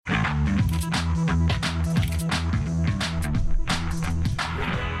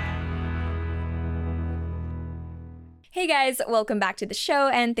Hey guys, welcome back to the show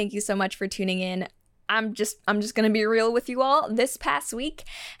and thank you so much for tuning in. I'm just going to be real with you all. This past week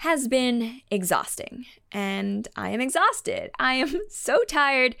has been exhausting and I am exhausted. I am so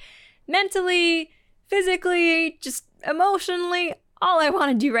tired mentally, physically, just emotionally. All I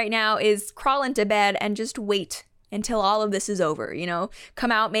want to do right now is crawl into bed and just wait until all of this is over,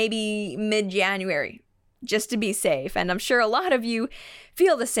 come out maybe mid-January just to be safe. And I'm sure a lot of you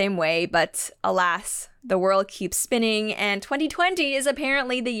feel the same way, but alas, the world keeps spinning and 2020 is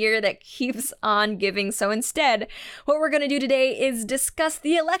apparently the year that keeps on giving. So instead, what we're going to do today is discuss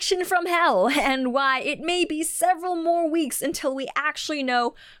the election from hell and why it may be several more weeks until we actually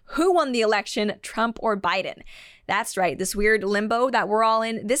know who won the election, Trump or Biden. That's right, this weird limbo that we're all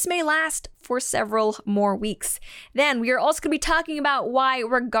in, this may last for several more weeks. Then we are also going to be talking about why,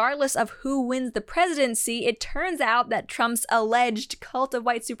 regardless of who wins the presidency, it turns out that Trump's alleged cult of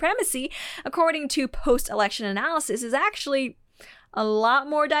white supremacy, according to post-election analysis, is actually a lot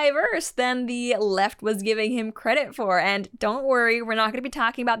more diverse than the left was giving him credit for. And don't worry, we're not going to be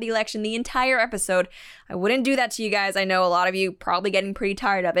talking about the election the entire episode. I wouldn't do that to you guys. I know a lot of you probably getting pretty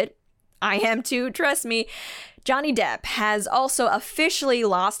tired of it. I am too, trust me. Johnny Depp has also officially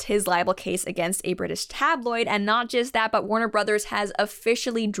lost his libel case against a British tabloid, and not just that, but Warner Brothers has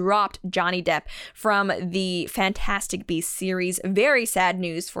officially dropped Johnny Depp from the Fantastic Beasts series. Very sad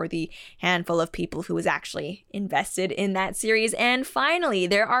news for the handful of people who was actually invested in that series. And finally,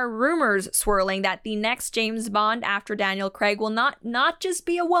 there are rumors swirling that the next James Bond after Daniel Craig will not just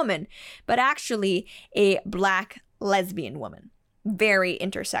be a woman, but actually a Black lesbian woman. Very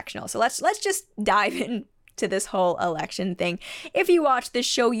intersectional. So let's just dive in to this whole election thing. If you watch this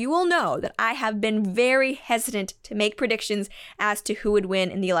show, you will know that I have been very hesitant to make predictions as to who would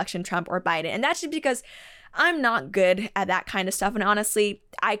win in the election, Trump or Biden. And that's just because I'm not good at that kind of stuff. And honestly,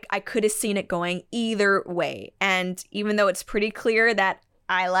 I could have seen it going either way. And even though it's pretty clear that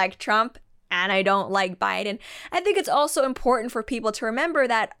I like Trump and I don't like Biden, I think it's also important for people to remember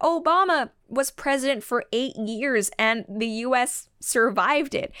that Obama was president for 8 years and the US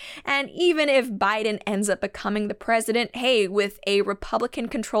survived it. And even if Biden ends up becoming the president, hey, with a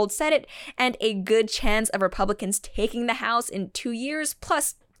Republican-controlled Senate and a good chance of Republicans taking the House in 2 years,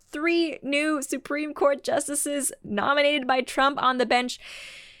 plus 3 new Supreme Court justices nominated by Trump on the bench,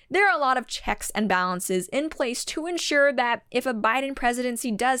 there are a lot of checks and balances in place to ensure that if a Biden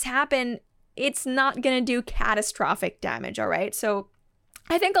presidency does happen, it's not going to do catastrophic damage, all right? So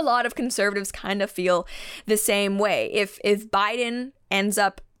I think a lot of conservatives kind of feel the same way. If Biden ends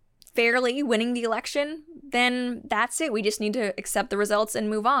up fairly winning the election, then that's it. We just need to accept the results and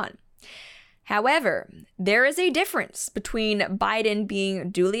move on. However, there is a difference between Biden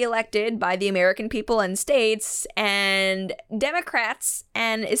being duly elected by the American people and states and Democrats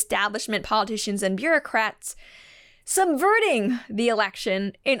and establishment politicians and bureaucrats subverting the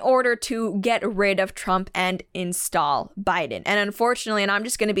election in order to get rid of Trump and install Biden. And unfortunately, and I'm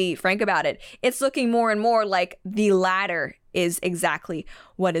just going to be frank about it, it's looking more and more like the latter is exactly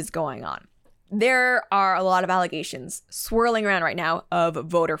what is going on. There are a lot of allegations swirling around right now of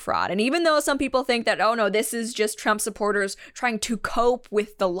voter fraud. And even though some people think that, oh no, this is just Trump supporters trying to cope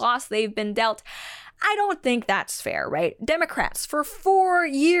with the loss they've been dealt, I don't think that's fair, right? Democrats for 4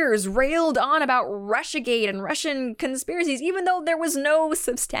 years railed on about Russiagate and Russian conspiracies, even though there was no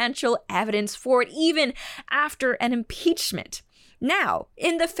substantial evidence for it, even after an impeachment. Now,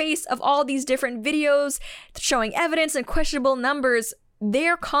 in the face of all these different videos showing evidence and questionable numbers,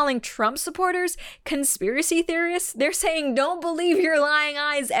 they're calling Trump supporters conspiracy theorists. They're saying, don't believe your lying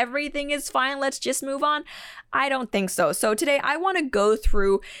eyes. Everything is fine. Let's just move on. I don't think so. So today I want to go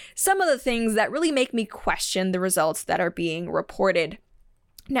through some of the things that really make me question the results that are being reported.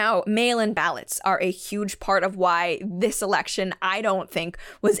 Now, mail-in ballots are a huge part of why this election, I don't think,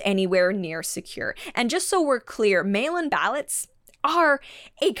 was anywhere near secure. And just so we're clear, mail-in ballots are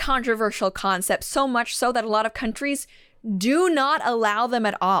a controversial concept, so much so that a lot of countries do not allow them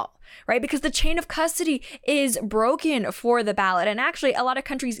at all, right? Because the chain of custody is broken for the ballot. And actually, a lot of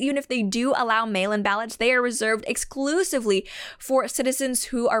countries, even if they do allow mail-in ballots, they are reserved exclusively for citizens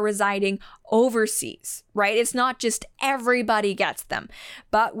who are residing overseas, right? It's not just everybody gets them.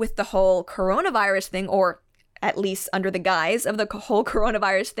 But with the whole coronavirus thing, or at least under the guise of the whole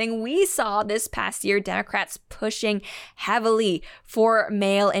coronavirus thing, we saw this past year Democrats pushing heavily for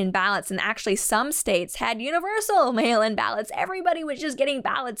mail-in ballots. And actually, some states had universal mail-in ballots. Everybody was just getting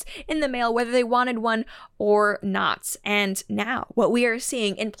ballots in the mail, whether they wanted one or not. And now what we are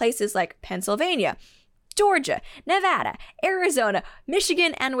seeing in places like Pennsylvania, Georgia, Nevada, Arizona,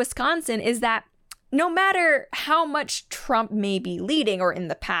 Michigan, and Wisconsin is that no matter how much Trump may be leading, or in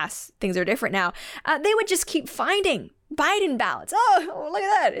the past, things are different now, they would just keep finding Biden ballots. Oh, look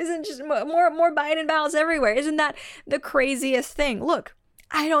at that. Isn't just more Biden ballots everywhere? Isn't that the craziest thing? Look,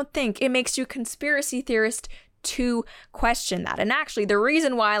 I don't think it makes you a conspiracy theorist to question that. And actually, the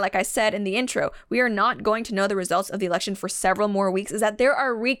reason why, like I said in the intro, we are not going to know the results of the election for several more weeks is that there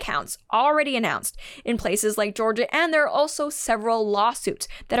are recounts already announced in places like Georgia, and there are also several lawsuits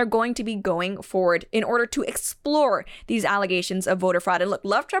that are going to be going forward in order to explore these allegations of voter fraud. And look,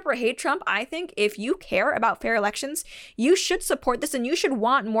 love Trump or hate Trump, I think if you care about fair elections, you should support this and you should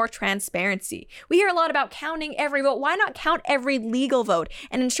want more transparency. We hear a lot about counting every vote. Why not count every legal vote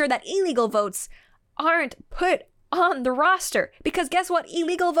and ensure that illegal votes aren't put on the roster? Because guess what?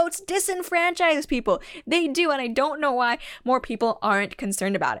 Illegal votes disenfranchise people. They do, and I don't know why more people aren't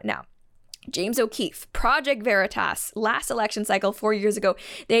concerned about it. Now, James O'Keefe, Project Veritas, last election cycle 4 years ago,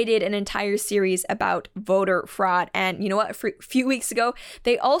 they did an entire series about voter fraud. And you know what? A few weeks ago,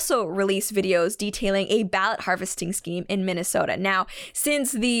 they also released videos detailing a ballot harvesting scheme in Minnesota. Now,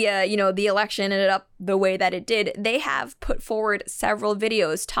 since the election ended up the way that it did, they have put forward several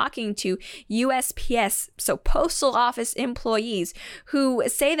videos talking to USPS, so postal office employees, who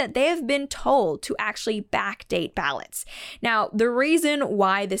say that they have been told to actually backdate ballots. Now, the reason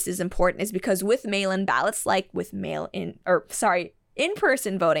why this is important is because with mail-in ballots, like with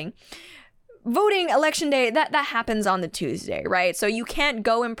in-person voting election day, that happens on the Tuesday, right? So you can't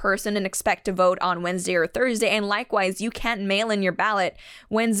go in person and expect to vote on Wednesday or Thursday. And likewise, you can't mail in your ballot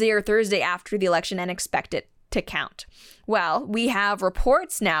Wednesday or Thursday after the election and expect it to count. Well, we have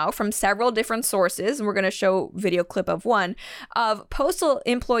reports now from several different sources, and we're going to show video clip of one, of postal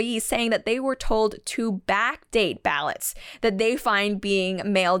employees saying that they were told to backdate ballots that they find being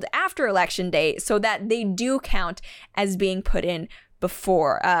mailed after election day so that they do count as being put in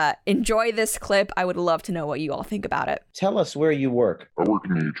before. Enjoy this clip. I would love to know what you all think about it. Tell us where you work. I work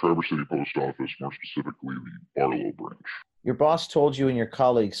in the Traverse City Post Office, more specifically the Barlow branch. Your boss told you and your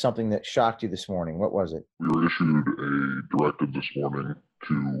colleagues something that shocked you this morning. What was it? We were issued a directive this morning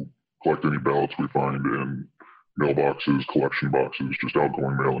to collect any ballots we find in mailboxes, collection boxes, just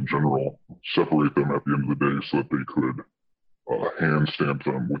outgoing mail in general, separate them at the end of the day so that they could hand stamp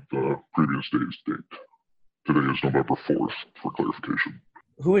them with the previous day's date. Today is November 4th, for clarification.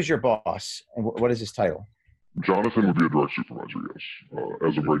 Who is your boss, and what is his title? Jonathan would be a direct supervisor, yes.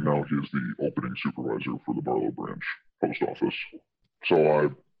 As of right now, he is the opening supervisor for the Barlow branch post office. So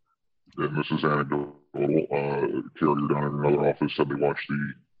and this is anecdotal, carrier down in another office said they watched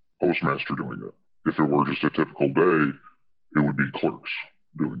the postmaster doing it. If it were just a typical day, it would be clerks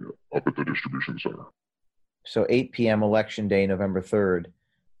doing it up at the distribution center. So 8 p.m. election day, November 3rd.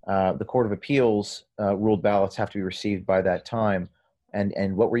 The Court of Appeals ruled ballots have to be received by that time.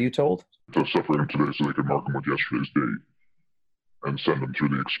 And what were you told? To separate them today so they could mark them with yesterday's date and send them through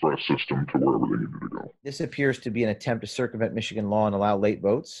the express system to wherever they needed to go. This appears to be an attempt to circumvent Michigan law and allow late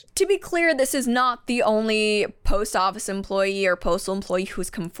votes. To be clear, this is not the only post office employee or postal employee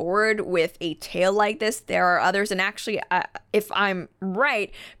who's come forward with a tale like this. There are others, and actually, if I'm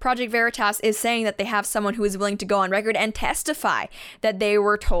right, Project Veritas is saying that they have someone who is willing to go on record and testify that they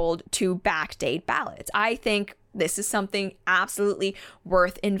were told to backdate ballots. I think this is something absolutely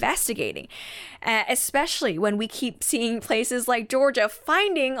worth investigating, especially when we keep seeing places like Georgia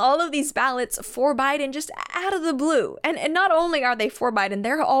finding all of these ballots for Biden just out of the blue. And not only are they for Biden,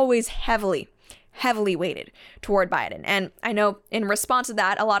 they're always heavily weighted toward Biden. And I know in response to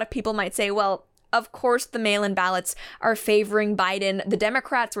that, a lot of people might say, well, of course, the mail-in ballots are favoring Biden. The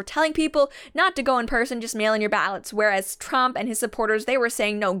Democrats were telling people not to go in person, just mail in your ballots. Whereas Trump and his supporters, they were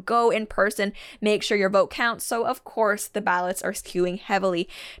saying, no, go in person, make sure your vote counts. So, of course, the ballots are skewing heavily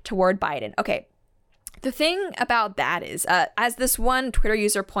toward Biden. Okay. The thing about that is, as this one Twitter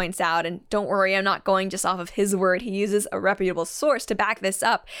user points out, and don't worry, I'm not going just off of his word, he uses a reputable source to back this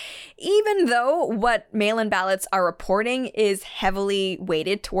up. Even though what mail-in ballots are reporting is heavily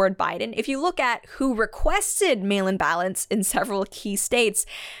weighted toward Biden, if you look at who requested mail-in ballots in several key states,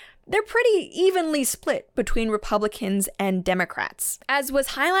 they're pretty evenly split between Republicans and Democrats. As was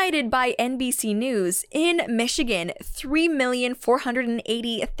highlighted by NBC News, in Michigan,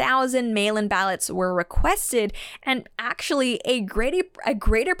 3,480,000 mail-in ballots were requested, and actually a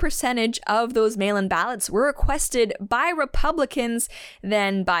greater percentage of those mail-in ballots were requested by Republicans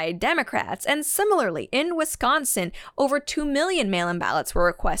than by Democrats. And similarly, in Wisconsin, over 2 million mail-in ballots were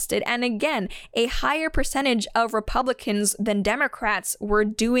requested, and again, a higher percentage of Republicans than Democrats were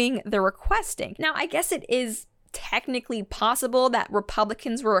doing the requesting. Now, I guess it is technically possible that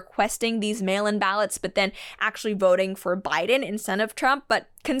Republicans were requesting these mail-in ballots, but then actually voting for Biden instead of Trump. But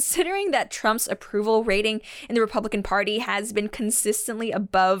considering that Trump's approval rating in the Republican Party has been consistently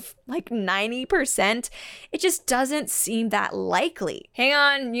above like 90%, it just doesn't seem that likely. Hang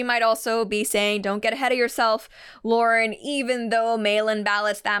on, you might also be saying, don't get ahead of yourself, Lauren, even though mail-in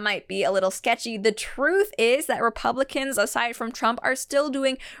ballots, that might be a little sketchy. The truth is that Republicans, aside from Trump, are still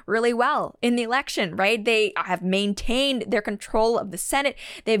doing really well in the election, right? They have maintained their control of the Senate.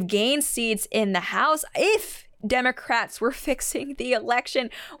 They've gained seats in the House. If Democrats were fixing the election,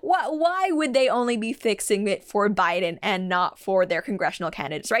 why would they only be fixing it for Biden and not for their congressional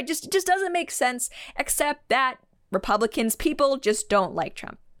candidates, right? Just doesn't make sense, except that Republicans, people just don't like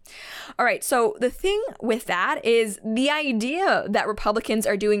Trump. All right, so the thing with that is the idea that Republicans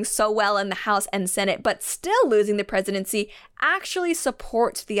are doing so well in the House and Senate, but still losing the presidency, actually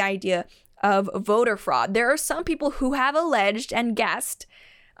supports the idea of voter fraud. There are some people who have alleged and guessed,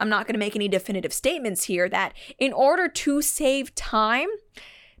 I'm not going to make any definitive statements here, that in order to save time,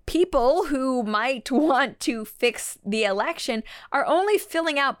 people who might want to fix the election are only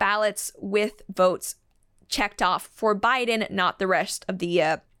filling out ballots with votes checked off for Biden, not the rest of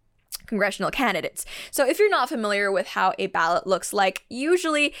the congressional candidates. So if you're not familiar with how a ballot looks like,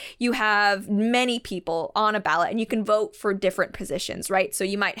 usually you have many people on a ballot and you can vote for different positions, right? So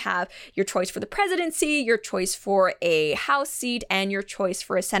you might have your choice for the presidency, your choice for a House seat, and your choice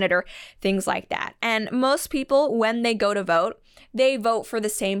for a senator, things like that. And most people, when they go to vote, they vote for the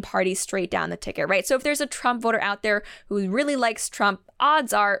same party straight down the ticket, right? So if there's a Trump voter out there who really likes Trump,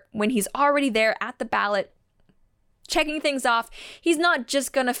 odds are when he's already there at the ballot, checking things off, he's not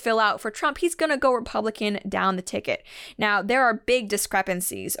just going to fill out for Trump, he's going to go Republican down the ticket. Now, there are big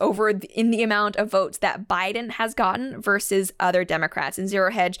discrepancies in the amount of votes that Biden has gotten versus other Democrats, and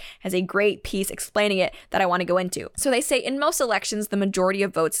Zero Hedge has a great piece explaining it that I want to go into. So they say in most elections, the majority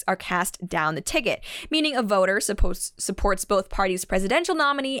of votes are cast down the ticket, meaning a voter supports both parties' presidential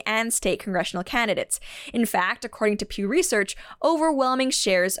nominee and state congressional candidates. In fact, according to Pew Research, overwhelming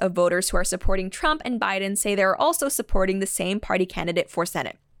shares of voters who are supporting Trump and Biden say they are also supporting the same party candidate for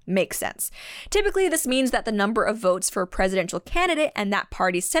Senate. Makes sense. Typically, this means that the number of votes for a presidential candidate and that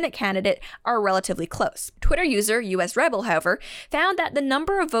party's Senate candidate are relatively close. Twitter user US Rebel, however, found that the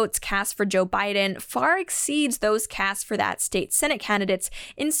number of votes cast for Joe Biden far exceeds those cast for that state's Senate candidates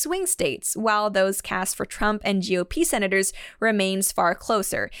in swing states, while those cast for Trump and GOP senators remains far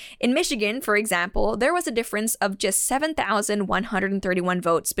closer. In Michigan, for example, there was a difference of just 7,131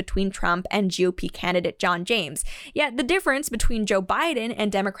 votes between Trump and GOP candidate John James. Yet the difference between Joe Biden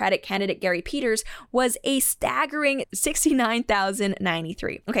and Democratic candidate Gary Peters was a staggering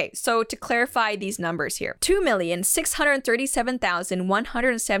 69,093. Okay, so to clarify these numbers here,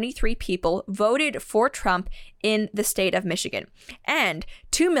 2,637,173 people voted for Trump in the state of Michigan, and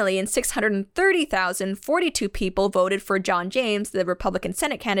 2,630,042 people voted for John James, the Republican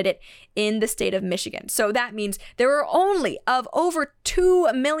Senate candidate, in the state of Michigan. So that means there were only, of over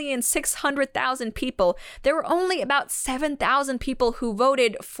 2,600,000 people, there were only about 7,000 people who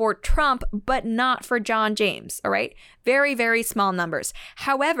voted for Trump, but not for John James, all right? Very, very small numbers.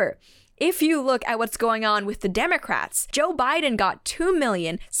 However, if you look at what's going on with the Democrats, Joe Biden got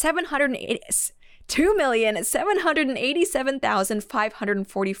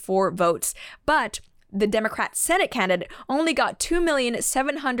 2,787,544 votes, but the Democrat Senate candidate only got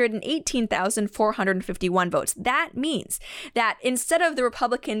 2,718,451 votes. That means that instead of the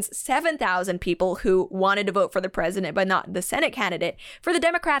Republicans' 7,000 people who wanted to vote for the president but not the Senate candidate, for the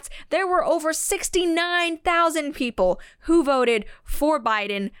Democrats, there were over 69,000 people who voted for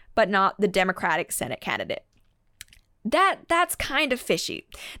Biden but not the Democratic Senate candidate. That's kind of fishy.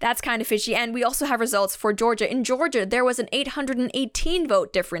 That's kind of fishy. And we also have results for Georgia. In Georgia, there was an 818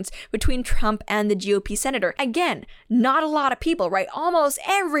 vote difference between Trump and the GOP senator. Again, not a lot of people, right? Almost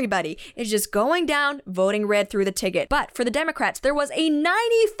everybody is just going down, voting red through the ticket. But for the Democrats, there was a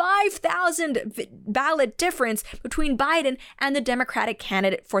 95,000 ballot difference between Biden and the Democratic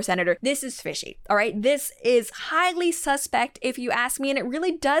candidate for senator. This is fishy, all right? This is highly suspect if you ask me. And it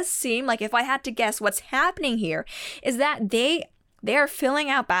really does seem like, if I had to guess what's happening here, is that they are filling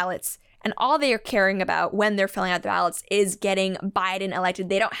out ballots, and all they are caring about when they're filling out the ballots is getting Biden elected.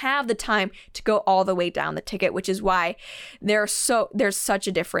 They don't have the time to go all the way down the ticket, which is why there's such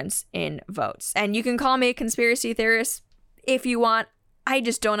a difference in votes. And you can call me a conspiracy theorist if you want. I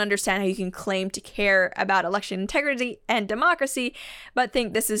just don't understand how you can claim to care about election integrity and democracy, but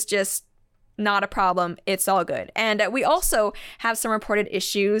think this is just not a problem. It's all good. And we also have some reported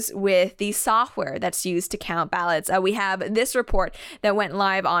issues with the software that's used to count ballots. We have this report that went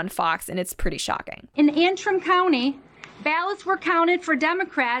live on Fox, and it's pretty shocking. In Antrim County, ballots were counted for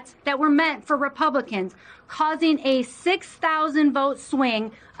Democrats that were meant for Republicans, causing a 6,000 vote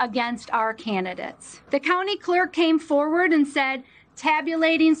swing against our candidates. The county clerk came forward and said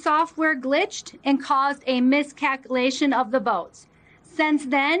tabulating software glitched and caused a miscalculation of the votes. Since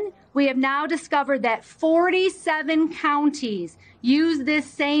then, we have now discovered that 47 counties use this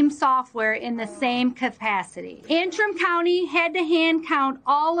same software in the same capacity. Antrim County had to hand count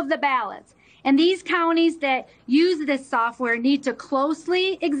all of the ballots, and these counties that use this software need to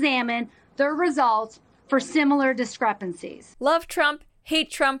closely examine their results for similar discrepancies. Love Trump,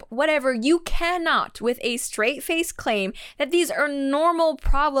 hate Trump, whatever, you cannot, with a straight face, claim that these are normal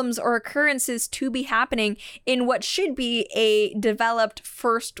problems or occurrences to be happening in what should be a developed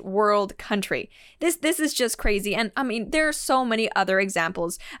first world country. This is just crazy. And I mean, there are so many other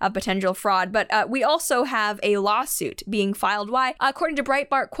examples of potential fraud, but we also have a lawsuit being filed. Why? According to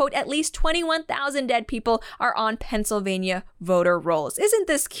Breitbart, quote, at least 21,000 dead people are on Pennsylvania voter rolls. Isn't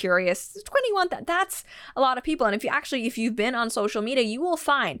this curious? 21,000, that's a lot of people. And if you've been on social media, you will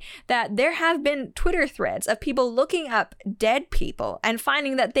find that there have been Twitter threads of people looking up dead people and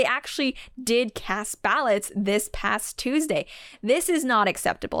finding that they actually did cast ballots this past Tuesday. This is not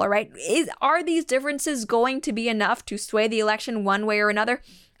acceptable, all right? Are these differences going to be enough to sway the election one way or another?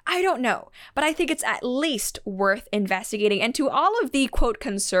 I don't know, but I think it's at least worth investigating. And to all of the, quote,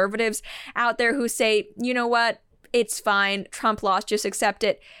 conservatives out there who say, you know what, it's fine, Trump lost, just accept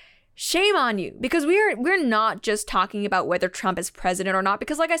it. Shame on you, because we're not just talking about whether Trump is president or not,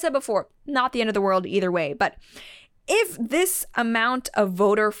 because like I said before, not the end of the world either way. But if this amount of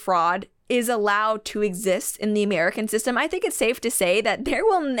voter fraud is allowed to exist in the American system, I think it's safe to say that there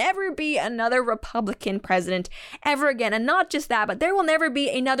will never be another Republican president ever again. And not just that, but there will never be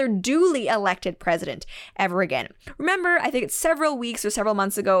another duly elected president ever again. Remember, I think it's several weeks or several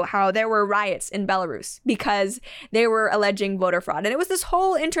months ago, how there were riots in Belarus because they were alleging voter fraud. And it was this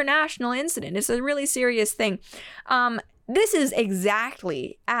whole international incident. It's a really serious thing. This is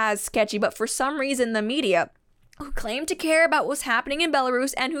exactly as sketchy, but for some reason, the media, who claim to care about what's happening in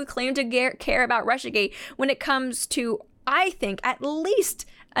Belarus and who claim to care about Russiagate when it comes to, I think, at least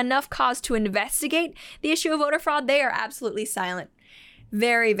enough cause to investigate the issue of voter fraud, they are absolutely silent.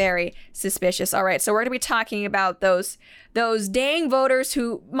 Very, very suspicious. All right, so we're going to be talking about those dang voters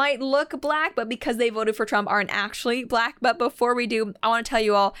who might look black, but because they voted for Trump aren't actually black. But before we do, I want to tell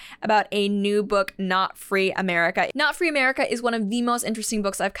you all about a new book, Not Free America. Not Free America is one of the most interesting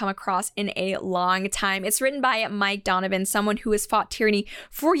books I've come across in a long time. It's written by Mike Donovan, someone who has fought tyranny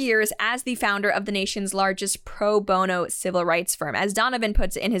for years as the founder of the nation's largest pro bono civil rights firm. As Donovan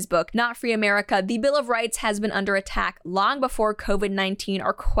puts it in his book, Not Free America, the Bill of Rights has been under attack long before COVID-19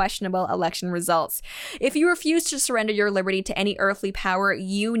 or questionable election results. If you refuse to surrender your liberty to any earthly power,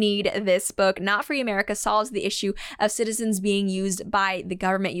 you need this book. Not Free America solves the issue of citizens being used by the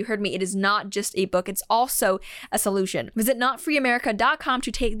government. You heard me. It is not just a book. It's also a solution. Visit notfreeamerica.com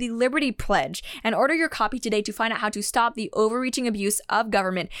to take the Liberty Pledge and order your copy today to find out how to stop the overreaching abuse of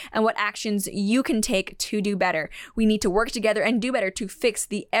government and what actions you can take to do better. We need to work together and do better to fix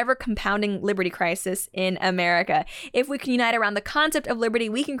the ever-compounding liberty crisis in America. If we can unite around the concept of liberty,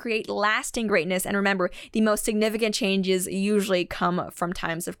 we can create lasting greatness. And remember, the most significant changes usually come from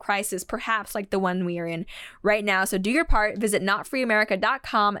times of crisis, perhaps like the one we are in right now. So do your part. Visit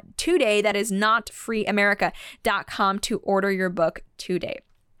notfreeamerica.com today. That is notfreeamerica.com to order your book today.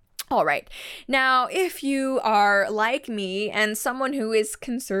 All right. Now, if you are like me and someone who is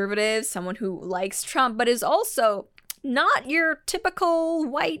conservative, someone who likes Trump, but is also not your typical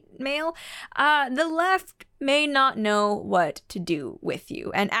white male, the left may not know what to do with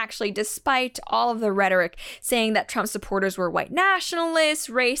you. And actually, despite all of the rhetoric saying that Trump supporters were white nationalists,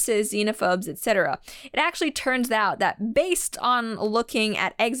 racist, xenophobes, etc., it actually turns out that based on looking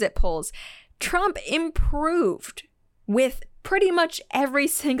at exit polls, Trump improved with pretty much every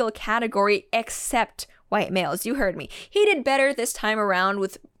single category except white males. You heard me. He did better this time around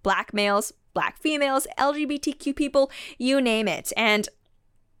with black males, black females, LGBTQ people, you name it. And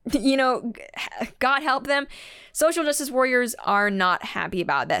you know, God help them, social justice warriors are not happy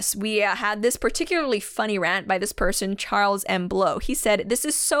about this. We had this particularly funny rant by this person, Charles M. Blow. He said, "This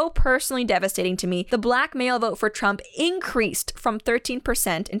is so personally devastating to me. The black male vote for Trump increased from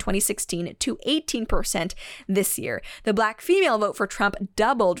 13% in 2016 to 18% this year. The black female vote for Trump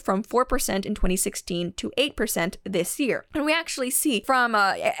doubled from 4% in 2016 to 8% this year." And we actually see from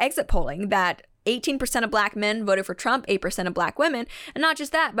exit polling that 18% of black men voted for Trump, 8% of black women, and not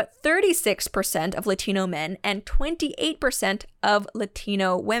just that, but 36% of Latino men and 28% of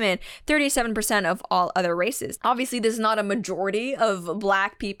Latino women, 37% of all other races. Obviously, this is not a majority of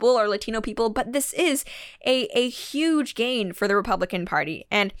black people or Latino people, but this is a huge gain for the Republican Party.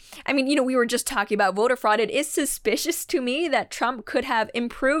 And I mean, we were just talking about voter fraud. It is suspicious to me that Trump could have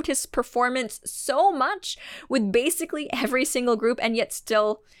improved his performance so much with basically every single group and yet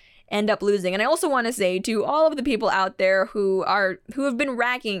still end up losing. And I also want to say to all of the people out there who have been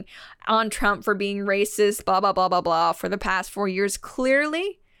ragging on Trump for being racist, blah, blah, blah, blah, blah, for the past 4 years,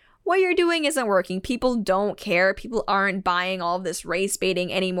 clearly what you're doing isn't working. People don't care. People aren't buying all of this race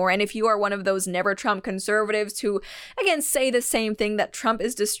baiting anymore. And if you are one of those never Trump conservatives who, again, say the same thing, that Trump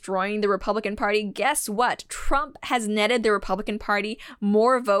is destroying the Republican Party, guess what? Trump has netted the Republican Party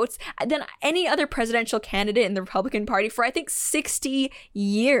more votes than any other presidential candidate in the Republican Party for, I think, 60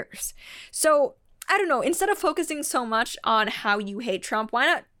 years. So, I don't know, instead of focusing so much on how you hate Trump, why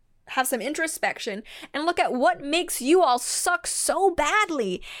not have some introspection and look at what makes you all suck so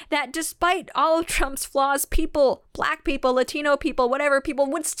badly that despite all of Trump's flaws, people, black people, Latino people, whatever people,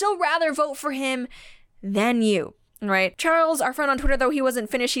 would still rather vote for him than you. Right. Charles, our friend on Twitter, though he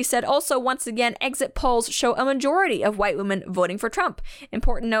wasn't finished, he said, also, once again, exit polls show a majority of white women voting for Trump.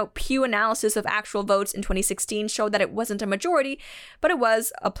 Important note, Pew analysis of actual votes in 2016 showed that it wasn't a majority, but it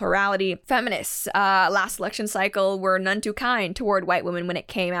was a plurality. Feminists, last election cycle, were none too kind toward white women when it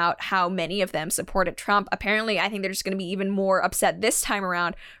came out how many of them supported Trump. Apparently, I think they're just going to be even more upset this time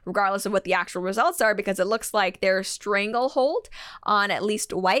around, regardless of what the actual results are, because it looks like their stranglehold on at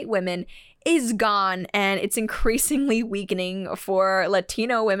least white women is gone, and it's increasingly weakening for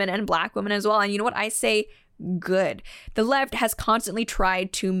Latino women and black women as well. And you know what? I say good. The left has constantly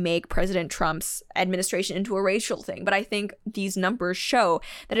tried to make President Trump's administration into a racial thing, but I think these numbers show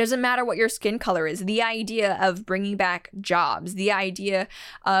that it doesn't matter what your skin color is. The idea of bringing back jobs, the idea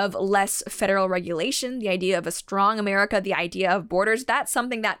of less federal regulation, the idea of a strong America, the idea of borders, that's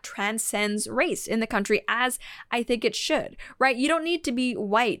something that transcends race in the country, as I think it should, right? You don't need to be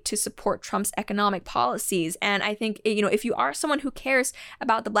white to support Trump's economic policies. And I think, if you are someone who cares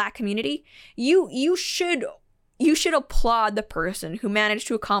about the black community, you should applaud the person who managed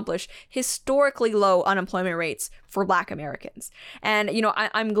to accomplish historically low unemployment rates for black Americans. And,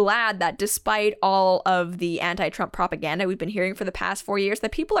 I'm glad that despite all of the anti-Trump propaganda we've been hearing for the past 4 years,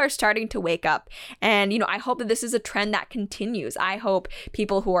 that people are starting to wake up. And, I hope that this is a trend that continues. I hope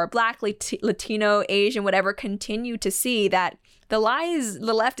people who are black, Latino, Asian, whatever, continue to see that the lies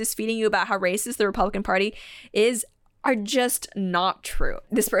the left is feeding you about how racist the Republican Party is are just not true.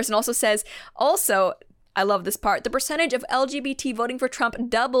 This person also says, I love this part. The percentage of LGBT voting for Trump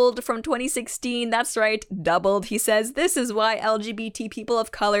doubled from 2016. That's right, doubled. He says, this is why LGBT people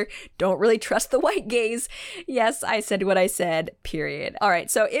of color don't really trust the white gays. Yes, I said what I said, period. All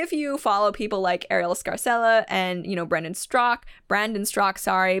right, so if you follow people like Ariel Scarcella and, Brandon Strzok,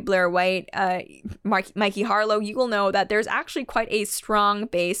 Blair White, Mikey Harlow, you will know that there's actually quite a strong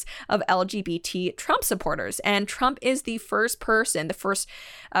base of LGBT Trump supporters. And Trump is the first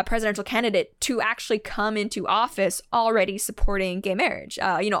presidential candidate to actually come into office already supporting gay marriage.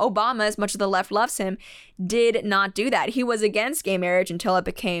 Obama, as much as the left loves him, did not do that. He was against gay marriage until it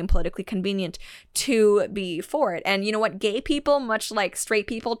became politically convenient to be for it. And you know what? Gay people, much like straight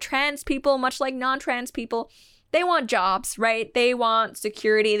people, trans people, much like non-trans people, they want jobs, right? They want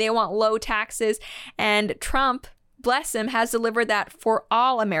security. They want low taxes. And Trump, bless him, has delivered that for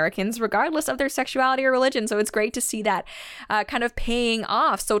all Americans, regardless of their sexuality or religion. So it's great to see that kind of paying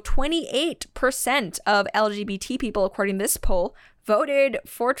off. So 28% of LGBT people, according to this poll, voted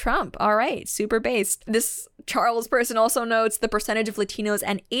for Trump. All right, super based. This Charles person also notes the percentage of Latinos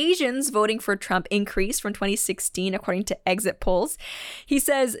and Asians voting for Trump increased from 2016, according to exit polls. He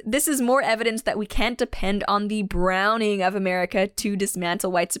says, this is more evidence that we can't depend on the browning of America to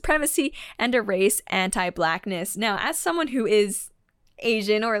dismantle white supremacy and erase anti-blackness. Now, as someone who is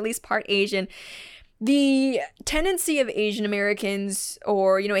Asian, or at least part Asian, the tendency of Asian Americans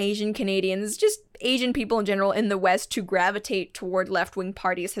or, Asian Canadians, just Asian people in general in the West to gravitate toward left-wing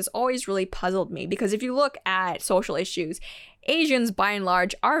parties has always really puzzled me, because if you look at social issues, Asians by and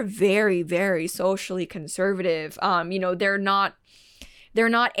large are very, very socially conservative. They're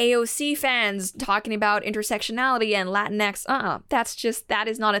not AOC fans talking about intersectionality and Latinx. That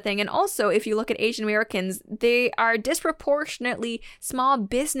is not a thing. And also, if you look at Asian Americans, they are disproportionately small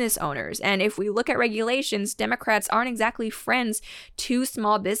business owners. And if we look at regulations, Democrats aren't exactly friends to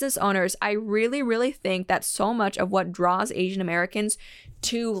small business owners. I really, really think that so much of what draws Asian Americans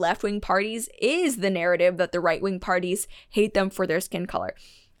to left-wing parties is the narrative that the right-wing parties hate them for their skin color.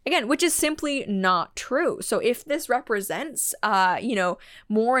 Again, which is simply not true. So if this represents,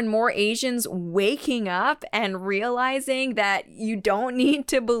 more and more Asians waking up and realizing that you don't need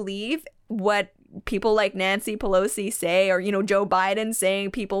to believe what people like Nancy Pelosi say, or, Joe Biden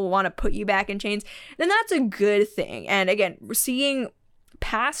saying people want to put you back in chains, then that's a good thing. And again, seeing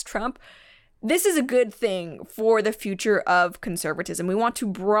past Trump, this is a good thing for the future of conservatism. We want to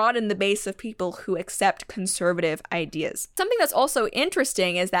broaden the base of people who accept conservative ideas. Something that's also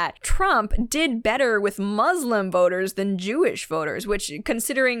interesting is that Trump did better with Muslim voters than Jewish voters, which,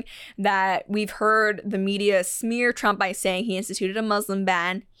 considering that we've heard the media smear Trump by saying he instituted a Muslim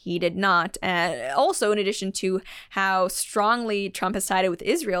ban, he did not. Also, in addition to how strongly Trump has sided with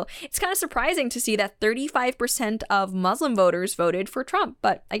Israel, it's kind of surprising to see that 35% of Muslim voters voted for Trump.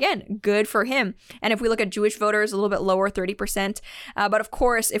 But again, good for him. And if we look at Jewish voters, a little bit lower, 30%. But of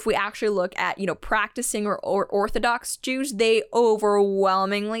course, if we actually look at, practicing or Orthodox Jews, they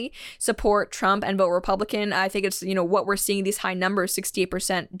overwhelmingly support Trump and vote Republican. I think it's, what we're seeing, these high numbers,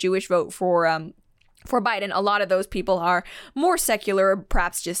 68% Jewish vote for Biden. A lot of those people are more secular,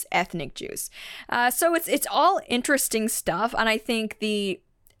 perhaps just ethnic Jews. So it's all interesting stuff. And I think the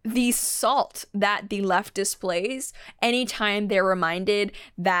salt that the left displays anytime they're reminded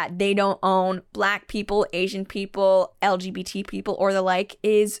that they don't own Black people, Asian people, LGBT people, or the like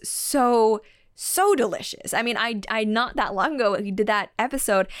is so delicious. I mean, I not that long ago, he did that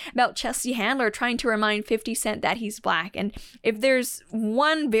episode about Chelsea Handler trying to remind 50 Cent that he's Black. And if there's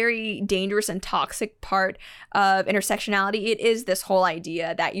one very dangerous and toxic part of intersectionality, it is this whole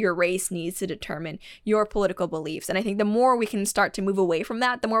idea that your race needs to determine your political beliefs. And I think the more we can start to move away from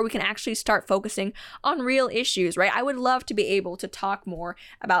that, the more we can actually start focusing on real issues, right? I would love to be able to talk more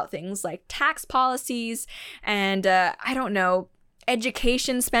about things like tax policies and,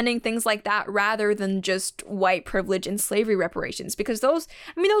 education spending, things like that, rather than just white privilege and slavery reparations, because those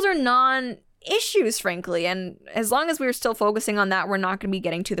are non-issues, frankly. And as long as we're still focusing on that, we're not going to be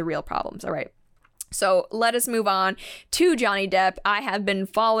getting to the real problems. All right. So let us move on to Johnny Depp. I have been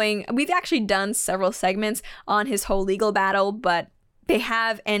we've actually done several segments on his whole legal battle, but they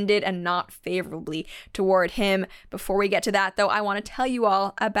have ended and not favorably toward him. Before we get to that, though, I want to tell you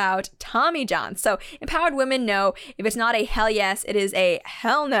all about Tommy John. So empowered women know if it's not a hell yes, it is a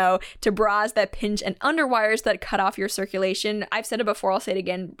hell no to bras that pinch and underwires that cut off your circulation. I've said it before, I'll say it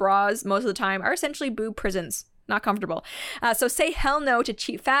again. Bras, most of the time, are essentially boob prisons. Not comfortable. So say hell no to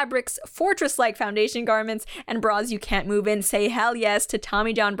cheap fabrics, fortress-like foundation garments, and bras you can't move in. Say hell yes to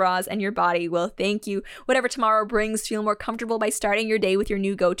Tommy John bras, and your body will thank you. Whatever tomorrow brings, feel more comfortable by starting your day with your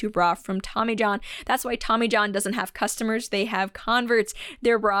new go-to bra from Tommy John. That's why Tommy John doesn't have customers, they have converts.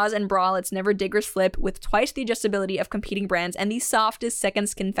 Their bras and bralettes never dig or slip, with twice the adjustability of competing brands and the softest second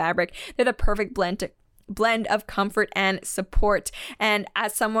skin fabric. They're the perfect blend of comfort and support. And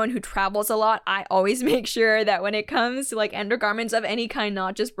as someone who travels a lot, I always make sure that when it comes to like undergarments of any kind,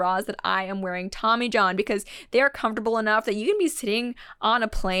 not just bras, that I am wearing Tommy John, because they are comfortable enough that you can be sitting on a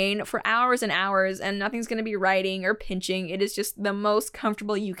plane for hours and hours and nothing's going to be writing or pinching. It is just the most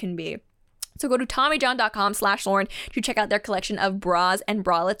comfortable you can be. So go to TommyJohn.com/Lauren to check out their collection of bras and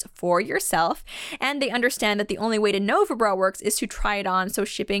bralettes for yourself. And they understand that the only way to know if a bra works is to try it on, so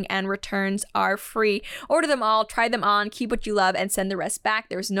shipping and returns are free. Order them all, try them on, keep what you love, and send the rest back.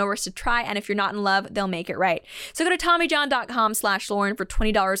 There's no risk to try, and if you're not in love, they'll make it right. So go to TommyJohn.com/Lauren for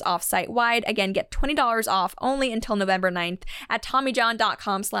 $20 off site-wide. Again, get $20 off only until November 9th at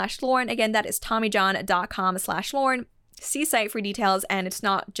TommyJohn.com/Lauren. Again, that is TommyJohn.com/Lauren. See site for details, and it's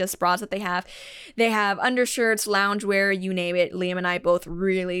not just bras that they have. They have undershirts, loungewear, you name it. Liam and I both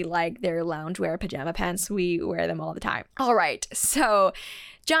really like their loungewear pajama pants. We wear them all the time. All right, so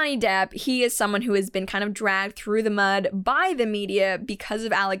Johnny Depp, he is someone who has been kind of dragged through the mud by the media because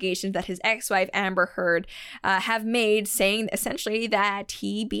of allegations that his ex-wife Amber Heard have made, saying essentially that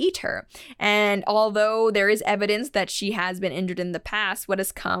he beat her. And although there is evidence that she has been injured in the past, what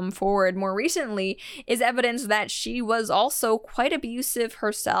has come forward more recently is evidence that she was also quite abusive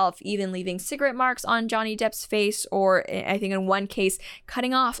herself, even leaving cigarette marks on Johnny Depp's face, or I think in one case,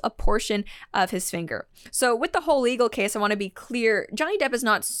 cutting off a portion of his finger. So with the whole legal case, I want to be clear, Johnny Depp is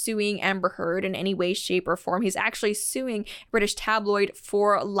not suing Amber Heard in any way, shape, or form. He's actually suing British tabloid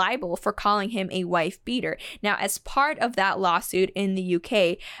for libel for calling him a wife beater. Now, as part of that lawsuit in the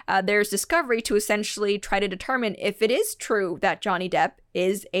UK, there's discovery to essentially try to determine if it is true that Johnny Depp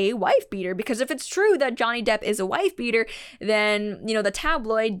is a wife beater. Because if it's true that Johnny Depp is a wife beater, then, you know, the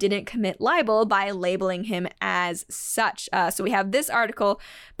tabloid didn't commit libel by labeling him as such. So we have this article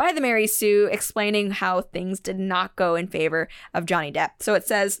by the Mary Sue explaining how things did not go in favor of Johnny Depp. So it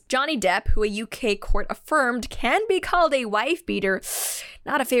says, Johnny Depp, who a UK court affirmed can be called a wife beater,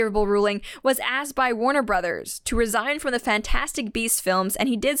 not a favorable ruling, was asked by Warner Brothers to resign from the Fantastic Beasts films, and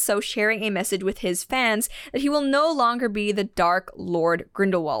he did so sharing a message with his fans that he will no longer be the Dark Lord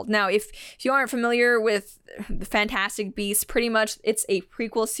Grindelwald. Now, if you aren't familiar with the Fantastic Beasts, pretty much it's a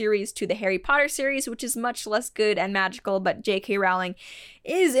prequel series to the Harry Potter series, which is much less good and magical, but J.K. Rowling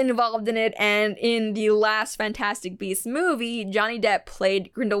is involved in it, and in the last Fantastic Beasts movie, Johnny Depp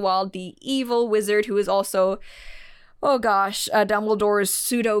played Grindelwald, the evil wizard who is also, oh gosh, Dumbledore's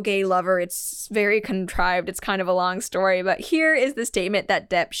pseudo-gay lover. It's very contrived. It's kind of a long story, but here is the statement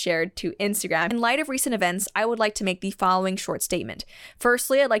that Depp shared to Instagram. In light of recent events, I would like to make the following short statement.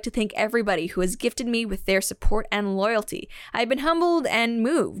 Firstly, I'd like to thank everybody who has gifted me with their support and loyalty. I've been humbled and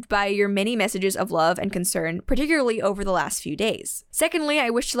moved by your many messages of love and concern, particularly over the last few days. Secondly, I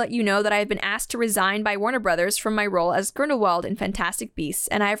wish to let you know that I have been asked to resign by Warner Brothers from my role as Grindelwald in Fantastic Beasts,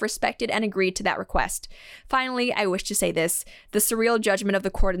 and I have respected and agreed to that request. Finally, I wish to say this: the surreal judgment of the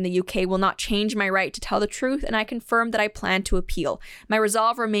court in the UK will not change my right to tell the truth, and I confirm that I plan to appeal. My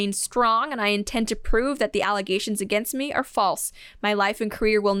resolve remains strong, and I intend to prove that the allegations against me are false. My life and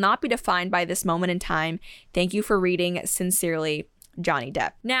career will not be defined by this moment in time. Thank you for reading. Sincerely, Johnny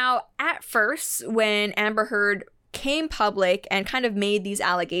Depp. Now, at first, when Amber Heard came public and kind of made these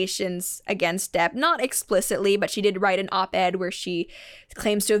allegations against Depp, not explicitly, but she did write an op-ed where she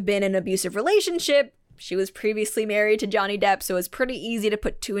claims to have been in an abusive relationship. She was previously married to Johnny Depp, so it was pretty easy to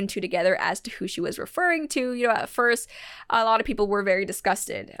put two and two together as to who she was referring to. You know, at first, a lot of people were very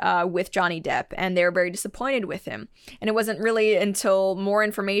disgusted with Johnny Depp, and they were very disappointed with him. And it wasn't really until more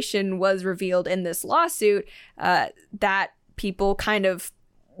information was revealed in this lawsuit that people kind of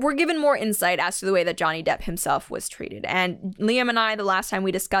were given more insight as to the way that Johnny Depp himself was treated. And Liam and I, the last time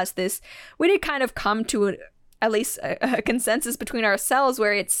we discussed this, we did kind of come to at least a consensus between ourselves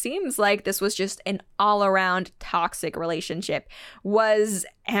where it seems like this was just an all-around toxic relationship. Was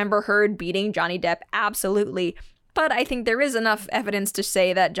Amber Heard beating Johnny Depp? Absolutely. But I think there is enough evidence to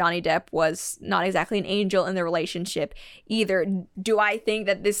say that Johnny Depp was not exactly an angel in the relationship either. Do I think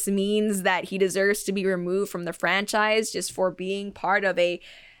that this means that he deserves to be removed from the franchise just for being part of a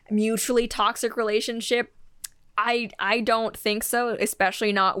mutually toxic relationship? I don't think so,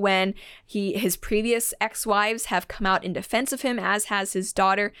 especially not when his previous ex-wives have come out in defense of him, as has his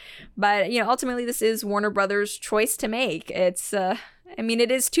daughter. But, you know, ultimately this is Warner Brothers' choice to make. It's, I mean, it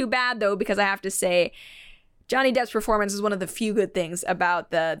is too bad though, because I have to say, Johnny Depp's performance is one of the few good things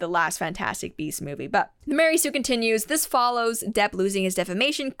about the last Fantastic Beasts movie. But the Mary Sue continues, this follows Depp losing his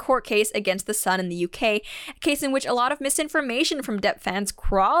defamation court case against The Sun in the UK, a case in which a lot of misinformation from Depp fans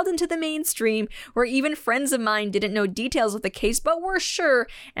crawled into the mainstream, where even friends of mine didn't know details of the case, but were sure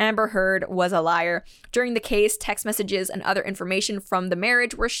Amber Heard was a liar. During the case, text messages and other information from the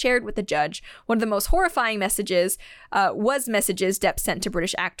marriage were shared with the judge. One of the most horrifying messages was messages Depp sent to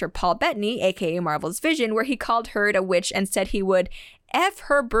British actor Paul Bettany, aka Marvel's Vision, where he called Heard a witch and said he would F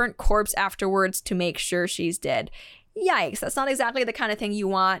her burnt corpse afterwards to make sure she's dead. Yikes, that's not exactly the kind of thing you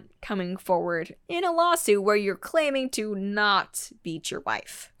want coming forward in a lawsuit where you're claiming to not beat your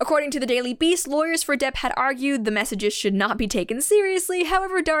wife. According to the Daily Beast, lawyers for Depp had argued the messages should not be taken seriously,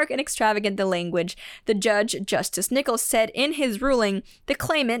 however dark and extravagant the language. The judge, Justice Nichols, said in his ruling, the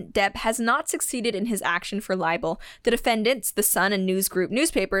claimant, Depp, has not succeeded in his action for libel. The defendants, the Sun and News Group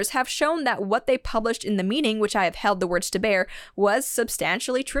newspapers, have shown that what they published in the meeting, which I have held the words to bear, was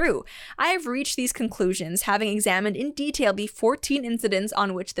substantially true. I have reached these conclusions, having examined in detail the 14 incidents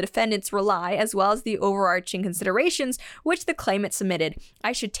on which the defendants rely, as well as the overarching considerations which the claimant submitted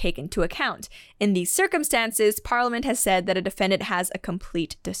I should take into account. In these circumstances, Parliament has said that a defendant has a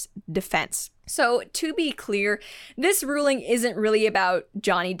complete defense. So, to be clear, this ruling isn't really about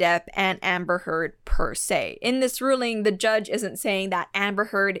Johnny Depp and Amber Heard per se. In this ruling, the judge isn't saying that Amber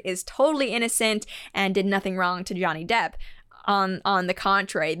Heard is totally innocent and did nothing wrong to Johnny Depp. On the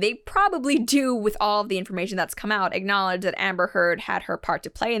contrary, they probably do, with all of the information that's come out, acknowledge that Amber Heard had her part to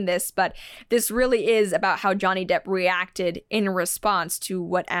play in this, but this really is about how Johnny Depp reacted in response to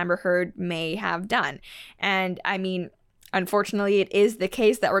what Amber Heard may have done. And I mean, unfortunately, it is the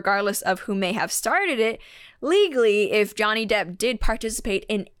case that regardless of who may have started it, legally, if Johnny Depp did participate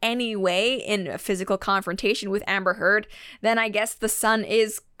in any way in a physical confrontation with Amber Heard, then I guess The Sun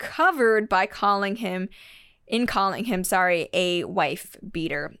is covered by calling him a wife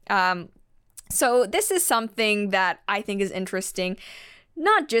beater. So this is something that I think is interesting.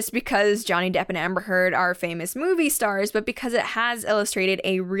 Not just because Johnny Depp and Amber Heard are famous movie stars, but because it has illustrated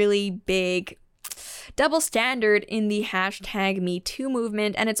a really big double standard in the hashtag Me Too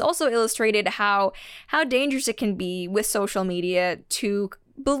movement, and it's also illustrated how dangerous it can be with social media to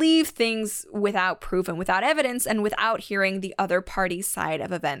believe things without proof and without evidence and without hearing the other party's side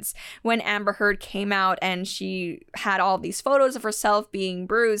of events. When Amber Heard came out and she had all these photos of herself being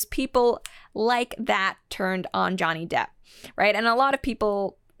bruised, people like that turned on Johnny Depp, right? And a lot of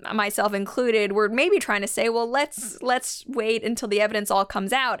people, myself included, were maybe trying to say, well, let's wait until the evidence all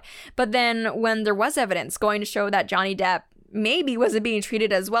comes out. But then when there was evidence going to show that Johnny Depp maybe wasn't being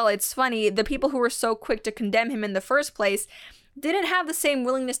treated as well, it's funny, the people who were so quick to condemn him in the first place didn't have the same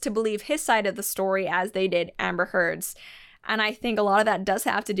willingness to believe his side of the story as they did Amber Heard's. And I think a lot of that does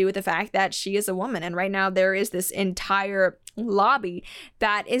have to do with the fact that she is a woman. And right now there is this entire lobby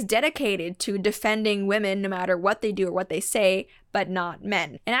that is dedicated to defending women no matter what they do or what they say, but not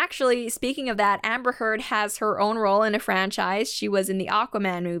men. And actually, speaking of that, Amber Heard has her own role in a franchise. She was in the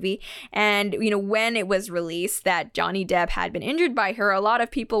Aquaman movie. And, when it was released that Johnny Depp had been injured by her, a lot of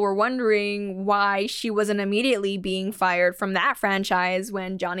people were wondering why she wasn't immediately being fired from that franchise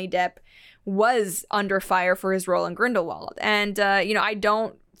when Johnny Depp was under fire for his role in Grindelwald. And, I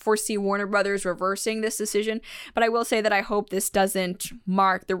don't foresee Warner Brothers reversing this decision, but I will say that I hope this doesn't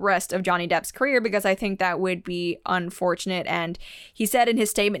mark the rest of Johnny Depp's career, because I think that would be unfortunate. And he said in his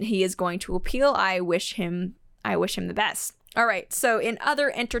statement he is going to appeal. I wish him the best. All right, so in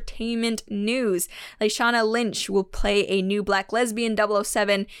other entertainment news, Lashana Lynch will play a new black lesbian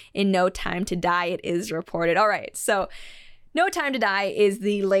 007 in No Time to Die, it is reported. All right, so No Time to Die is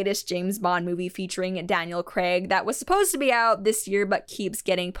the latest James Bond movie featuring Daniel Craig that was supposed to be out this year but keeps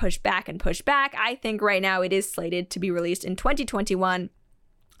getting pushed back and pushed back. I think right now it is slated to be released in 2021.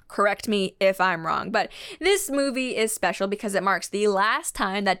 Correct me if I'm wrong, but this movie is special because it marks the last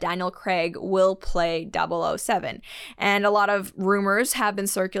time that Daniel Craig will play 007. And a lot of rumors have been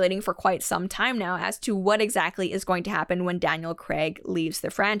circulating for quite some time now as to what exactly is going to happen when Daniel Craig leaves the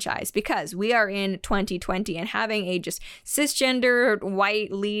franchise, because we are in 2020 and having a just cisgender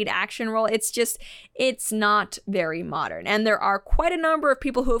white lead action role, it's not very modern. And there are quite a number of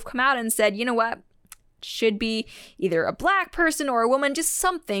people who have come out and said, you know what? Should be either a black person or a woman, just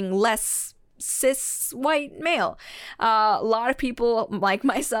something less cis white male. A lot of people like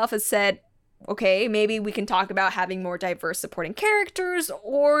myself have said, okay, maybe we can talk about having more diverse supporting characters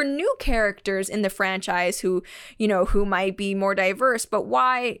or new characters in the franchise who might be more diverse, but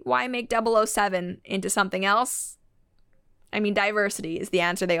why make 007 into something else? I mean, diversity is the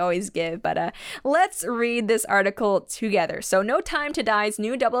answer they always give, but let's read this article together. So, No Time to Die's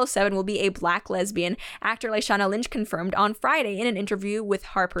new 007 will be a black lesbian, actor Lashana Lynch confirmed on Friday in an interview with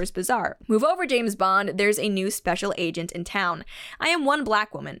Harper's Bazaar. Move over, James Bond, there's a new special agent in town. I am one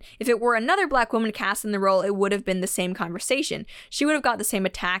black woman. If it were another black woman cast in the role, it would have been the same conversation. She would have got the same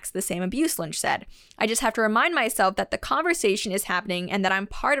attacks, the same abuse, Lynch said. I just have to remind myself that the conversation is happening and that I'm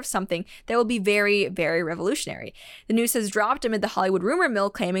part of something that will be very, very revolutionary. The news has dropped amid the Hollywood rumor mill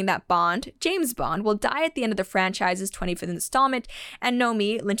claiming that James Bond, will die at the end of the franchise's 25th installment, and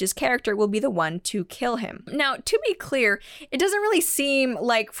Nomi, Lynch's character, will be the one to kill him. Now, to be clear, it doesn't really seem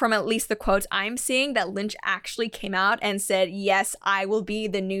like, from at least the quotes I'm seeing, that Lynch actually came out and said, yes, I will be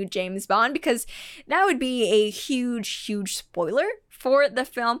the new James Bond, because that would be a huge, huge spoiler for the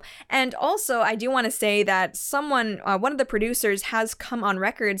film. And also, I do want to say that one of the producers has come on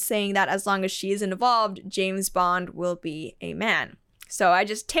record saying that as long as she is involved, James Bond will be a man. So I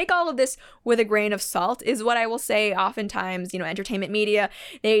just take all of this with a grain of salt, is what I will say. Oftentimes, entertainment media,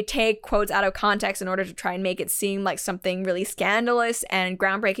 they take quotes out of context in order to try and make it seem like something really scandalous and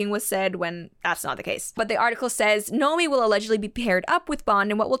groundbreaking was said when that's not the case. But the article says Nomi will allegedly be paired up with Bond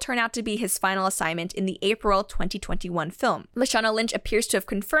in what will turn out to be his final assignment in the April 2021 film. Lashana Lynch appears to have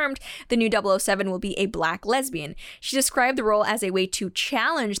confirmed the new 007 will be a black lesbian. She described the role as a way to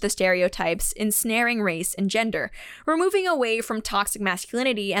challenge the stereotypes ensnaring race and gender. We're moving away from toxic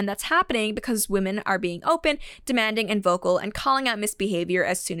masculinity, and that's happening because women are being open, demanding, and vocal, and calling out misbehavior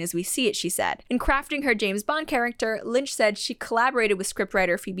as soon as we see it, she said. In crafting her James Bond character, Lynch said she collaborated with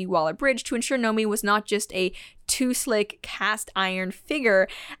scriptwriter Phoebe Waller-Bridge to ensure Nomi was not just a too slick cast iron figure.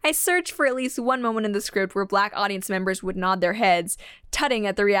 I searched for at least one moment in the script where black audience members would nod their heads, tutting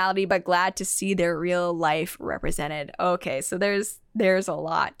at the reality but glad to see their real life represented. Okay, so there's a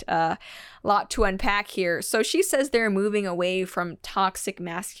lot to unpack here. So she says they're moving away from toxic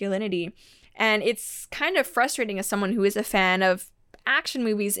masculinity, and it's kind of frustrating as someone who is a fan of action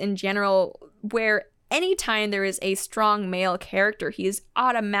movies in general, where anytime there is a strong male character, he is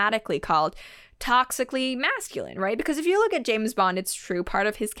automatically called toxically masculine, right? Because if you look at James Bond, it's true. Part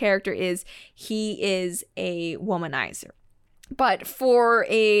of his character is he is a womanizer. But for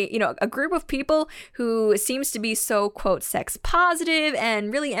a group of people who seems to be so, quote, sex positive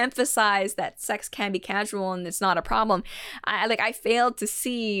and really emphasize that sex can be casual and it's not a problem, I failed to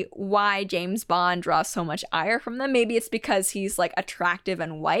see why James Bond draws so much ire from them. Maybe it's because he's like attractive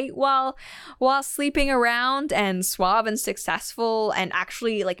and white while sleeping around, and suave and successful and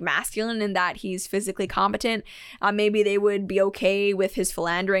actually like masculine in that he's physically competent. Maybe they would be okay with his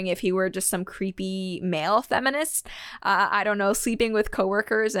philandering if he were just some creepy male feminist. I don't know, sleeping with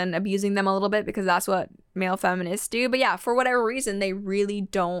coworkers and abusing them a little bit, because that's what male feminists do. But yeah, for whatever reason, they really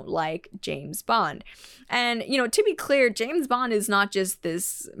don't like James Bond. And, to be clear, James Bond is not just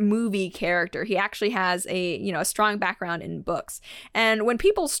this movie character. He actually has a strong background in books. And when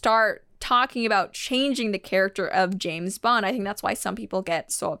people start talking about changing the character of James Bond, I think that's why some people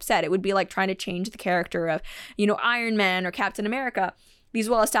get so upset. It would be like trying to change the character of, Iron Man or Captain America, these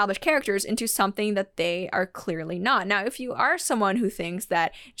well-established characters, into something that they are clearly not. Now, if you are someone who thinks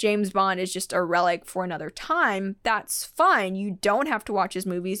that James Bond is just a relic for another time, that's fine. You don't have to watch his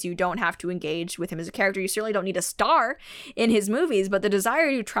movies. You don't have to engage with him as a character. You certainly don't need a star in his movies, but the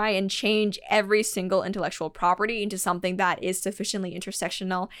desire to try and change every single intellectual property into something that is sufficiently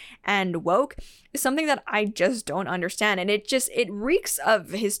intersectional and woke is something that I just don't understand. And it reeks of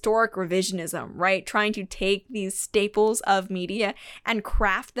historic revisionism, right? Trying to take these staples of media and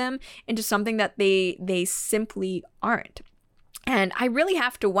craft them into something that they simply aren't. And I really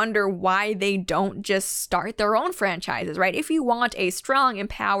have to wonder why they don't just start their own franchises, right? If you want a strong,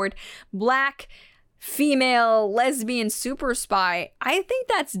 empowered, Black, female, lesbian super spy, I think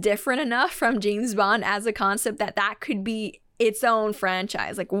that's different enough from James Bond as a concept that could be its own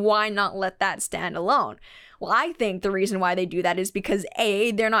franchise. Like, why not let that stand alone? Well, I think the reason why they do that is because A,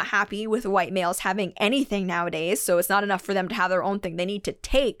 they're not happy with white males having anything nowadays, so it's not enough for them to have their own thing. They need to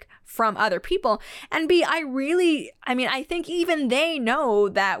take from other people. And B, I think even they know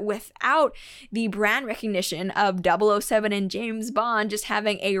that without the brand recognition of 007 and James Bond, just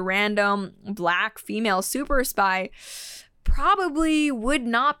having a random Black female super spy probably would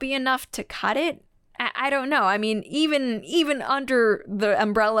not be enough to cut it. I don't know. I mean, even under the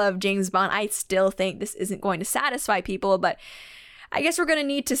umbrella of James Bond, I still think this isn't going to satisfy people, but I guess we're going to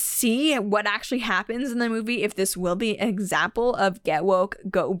need to see what actually happens in the movie, if this will be an example of get woke,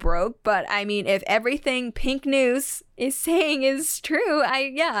 go broke. But I mean, if everything Pink News is saying is true,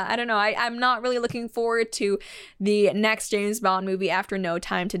 I don't know. I'm not really looking forward to the next James Bond movie after No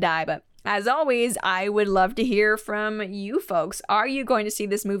Time to Die, but as always, I would love to hear from you folks. Are you going to see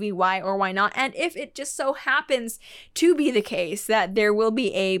this movie? Why or why not? And if it just so happens to be the case that there will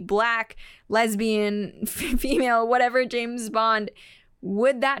be a Black, lesbian, female, whatever James Bond,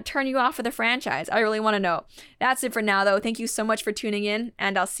 would that turn you off of the franchise? I really want to know. That's it for now, though. Thank you so much for tuning in,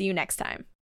 and I'll see you next time.